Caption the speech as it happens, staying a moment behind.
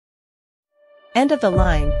End of the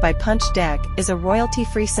Line by Punch Deck is a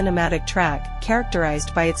royalty-free cinematic track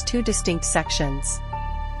characterized by its two distinct sections.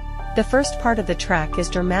 The first part of the track is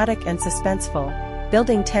dramatic and suspenseful,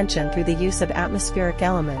 building tension through the use of atmospheric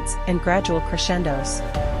elements and gradual crescendos.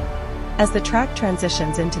 As the track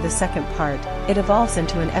transitions into the second part, it evolves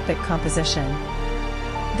into an epic composition.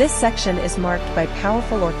 This section is marked by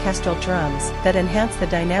powerful orchestral drums that enhance the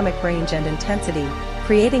dynamic range and intensity,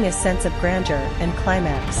 creating a sense of grandeur and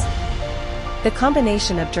climax. The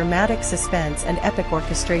combination of dramatic suspense and epic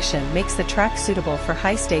orchestration makes the track suitable for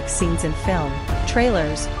high-stakes scenes in film,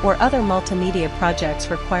 trailers, or other multimedia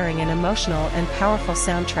projects requiring an emotional and powerful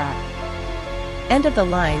soundtrack. End of the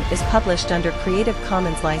Line is published under Creative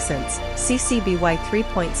Commons license, CC BY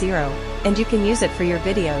 3.0, and you can use it for your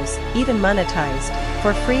videos, even monetized,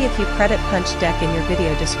 for free if you credit Punch Deck in your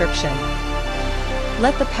video description.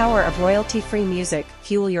 Let the power of royalty-free music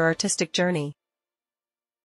fuel your artistic journey.